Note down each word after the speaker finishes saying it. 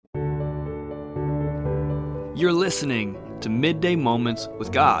You're listening to Midday Moments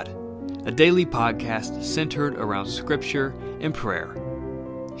with God, a daily podcast centered around Scripture and prayer.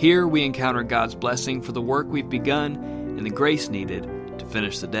 Here we encounter God's blessing for the work we've begun and the grace needed to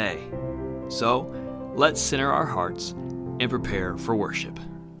finish the day. So, let's center our hearts and prepare for worship.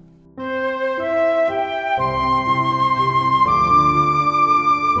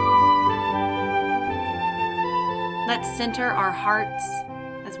 Let's center our hearts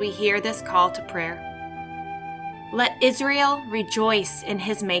as we hear this call to prayer. Let Israel rejoice in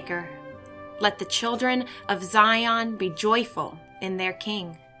his Maker. Let the children of Zion be joyful in their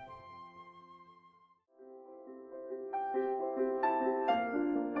King.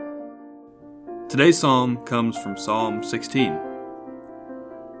 Today's psalm comes from Psalm 16.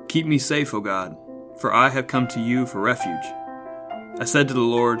 Keep me safe, O God, for I have come to you for refuge. I said to the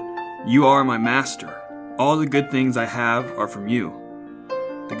Lord, You are my master. All the good things I have are from you.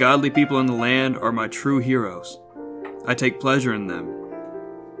 The godly people in the land are my true heroes. I take pleasure in them.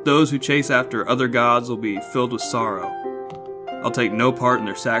 Those who chase after other gods will be filled with sorrow. I'll take no part in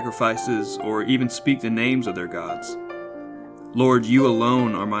their sacrifices or even speak the names of their gods. Lord, you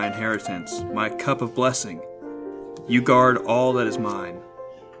alone are my inheritance, my cup of blessing. You guard all that is mine.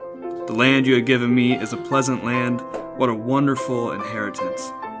 The land you have given me is a pleasant land. What a wonderful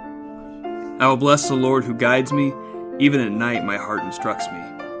inheritance. I will bless the Lord who guides me. Even at night my heart instructs me.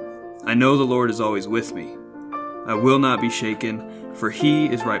 I know the Lord is always with me. I will not be shaken, for he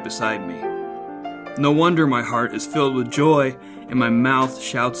is right beside me. No wonder my heart is filled with joy, and my mouth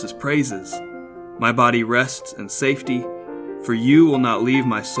shouts his praises. My body rests in safety, for you will not leave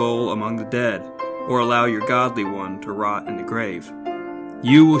my soul among the dead, or allow your godly one to rot in the grave.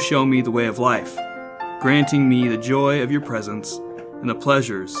 You will show me the way of life, granting me the joy of your presence and the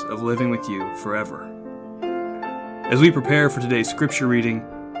pleasures of living with you forever. As we prepare for today's scripture reading,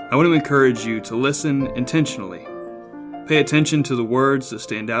 I want to encourage you to listen intentionally. Pay attention to the words that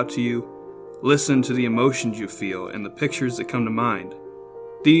stand out to you. Listen to the emotions you feel and the pictures that come to mind.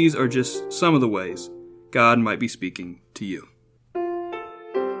 These are just some of the ways God might be speaking to you.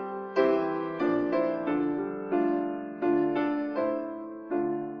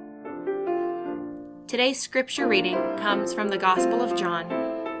 Today's scripture reading comes from the Gospel of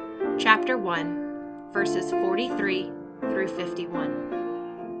John, chapter 1, verses 43 through 51.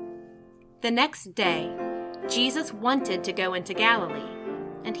 The next day, Jesus wanted to go into Galilee,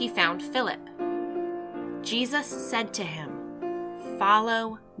 and he found Philip. Jesus said to him,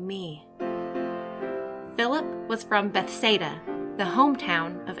 Follow me. Philip was from Bethsaida, the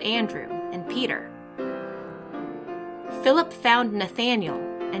hometown of Andrew and Peter. Philip found Nathanael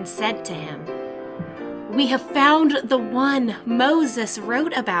and said to him, We have found the one Moses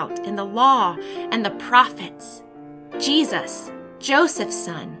wrote about in the law and the prophets, Jesus, Joseph's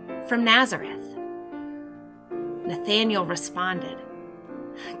son, from Nazareth. Nathanael responded,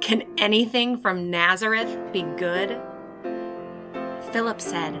 Can anything from Nazareth be good? Philip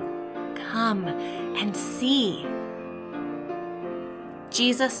said, Come and see.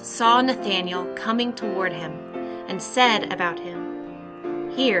 Jesus saw Nathanael coming toward him and said about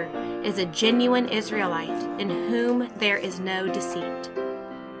him, Here is a genuine Israelite in whom there is no deceit.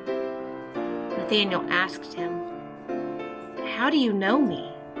 Nathanael asked him, How do you know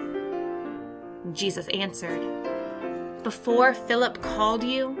me? Jesus answered, Before Philip called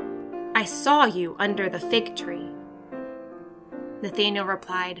you, I saw you under the fig tree. Nathanael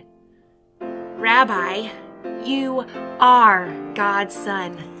replied, Rabbi, you are God's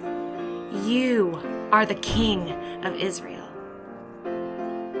son. You are the King of Israel.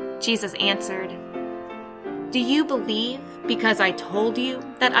 Jesus answered, Do you believe because I told you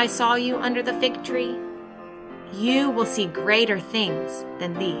that I saw you under the fig tree? You will see greater things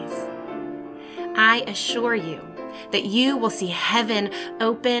than these. I assure you that you will see heaven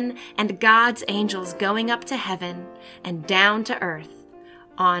open and God's angels going up to heaven and down to earth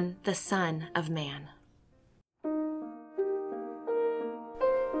on the Son of Man.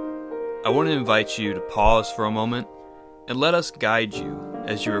 I want to invite you to pause for a moment and let us guide you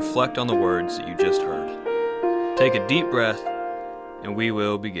as you reflect on the words that you just heard. Take a deep breath and we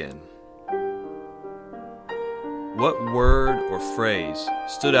will begin. What word or phrase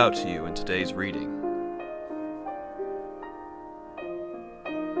stood out to you in today's reading?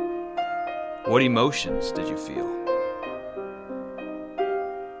 What emotions did you feel?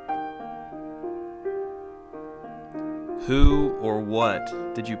 Who or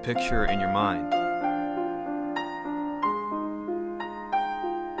what did you picture in your mind?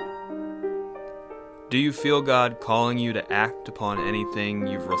 Do you feel God calling you to act upon anything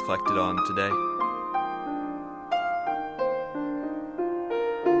you've reflected on today?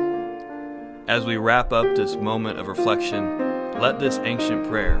 As we wrap up this moment of reflection, let this ancient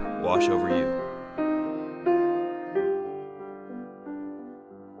prayer wash over you.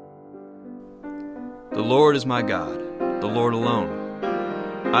 The Lord is my God, the Lord alone.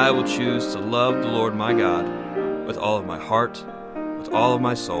 I will choose to love the Lord my God with all of my heart, with all of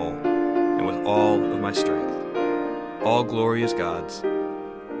my soul, and with all of my strength. All glory is God's.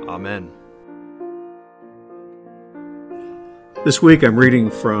 Amen. This week I'm reading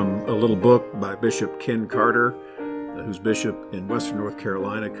from a little book by Bishop Ken Carter, who's bishop in Western North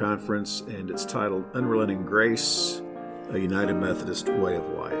Carolina Conference, and it's titled Unrelenting Grace, A United Methodist Way of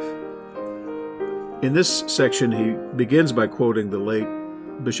Life. In this section, he begins by quoting the late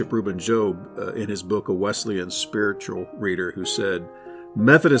Bishop Reuben Job in his book, A Wesleyan Spiritual Reader, who said,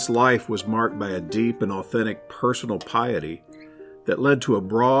 "Methodist life was marked by a deep and authentic personal piety that led to a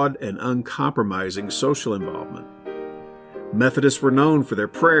broad and uncompromising social involvement. Methodists were known for their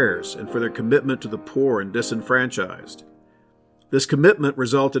prayers and for their commitment to the poor and disenfranchised. This commitment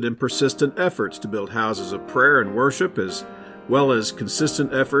resulted in persistent efforts to build houses of prayer and worship, as well as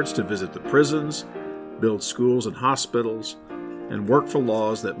consistent efforts to visit the prisons, build schools and hospitals, and work for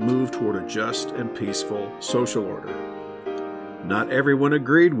laws that move toward a just and peaceful social order. Not everyone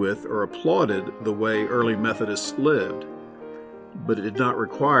agreed with or applauded the way early Methodists lived, but it did not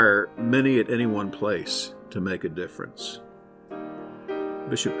require many at any one place to make a difference."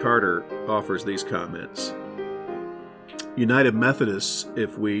 Bishop Carter offers these comments. United Methodists,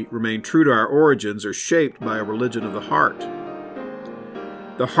 if we remain true to our origins, are shaped by a religion of the heart.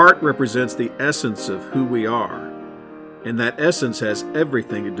 The heart represents the essence of who we are, and that essence has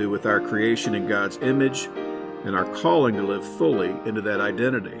everything to do with our creation in God's image and our calling to live fully into that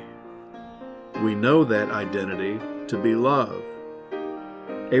identity. We know that identity to be love.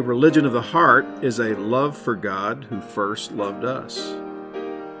 A religion of the heart is a love for God who first loved us.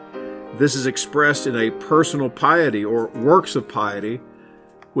 This is expressed in a personal piety or works of piety,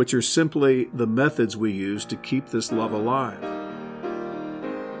 which are simply the methods we use to keep this love alive.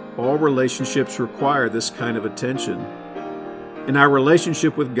 All relationships require this kind of attention, and our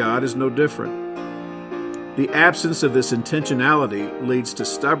relationship with God is no different. The absence of this intentionality leads to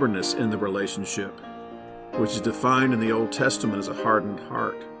stubbornness in the relationship, which is defined in the Old Testament as a hardened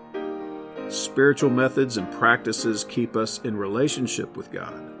heart. Spiritual methods and practices keep us in relationship with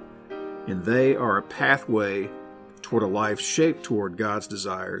God, and they are a pathway toward a life shaped toward God's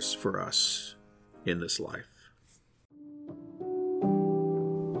desires for us in this life.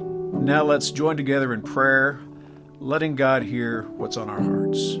 Now let's join together in prayer, letting God hear what's on our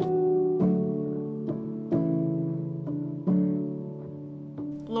hearts.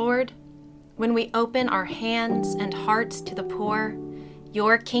 Lord, when we open our hands and hearts to the poor,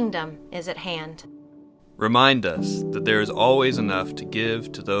 your kingdom is at hand. Remind us that there is always enough to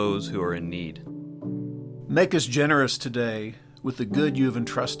give to those who are in need. Make us generous today with the good you have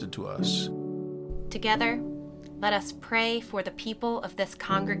entrusted to us. Together, let us pray for the people of this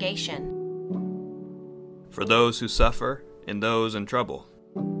congregation. For those who suffer and those in trouble.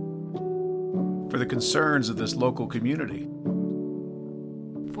 For the concerns of this local community.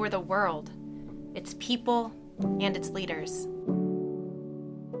 For the world, its people, and its leaders.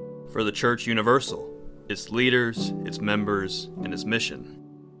 For the Church Universal, its leaders, its members, and its mission.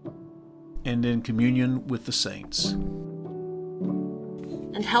 And in communion with the saints.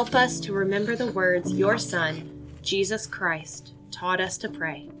 And help us to remember the words your Son, Jesus Christ, taught us to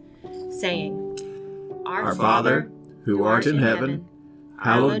pray, saying, Our Father, who art in heaven,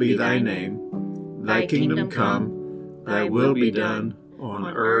 hallowed be thy name. Thy kingdom come, thy will be done, on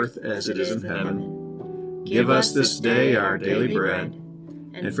earth as it is in heaven. Give us this day our daily bread,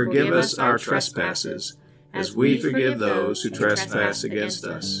 and forgive us our trespasses, as we forgive those who trespass against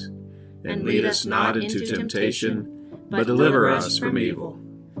us. And lead us not into temptation, but deliver us from evil.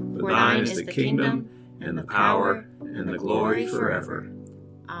 For thine is the kingdom, and the power, and the glory forever.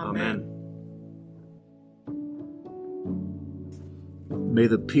 Amen. May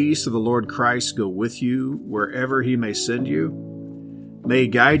the peace of the Lord Christ go with you wherever he may send you. May he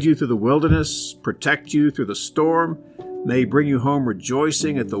guide you through the wilderness, protect you through the storm. May he bring you home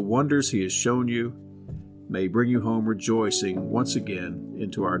rejoicing at the wonders he has shown you. May he bring you home rejoicing once again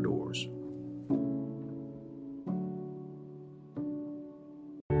into our doors.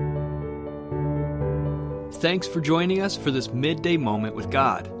 Thanks for joining us for this midday moment with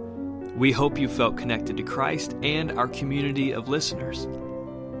God. We hope you felt connected to Christ and our community of listeners.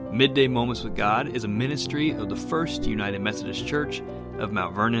 Midday Moments with God is a ministry of the First United Methodist Church of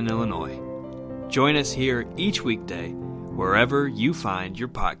Mount Vernon, Illinois. Join us here each weekday, wherever you find your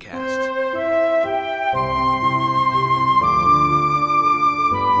podcast.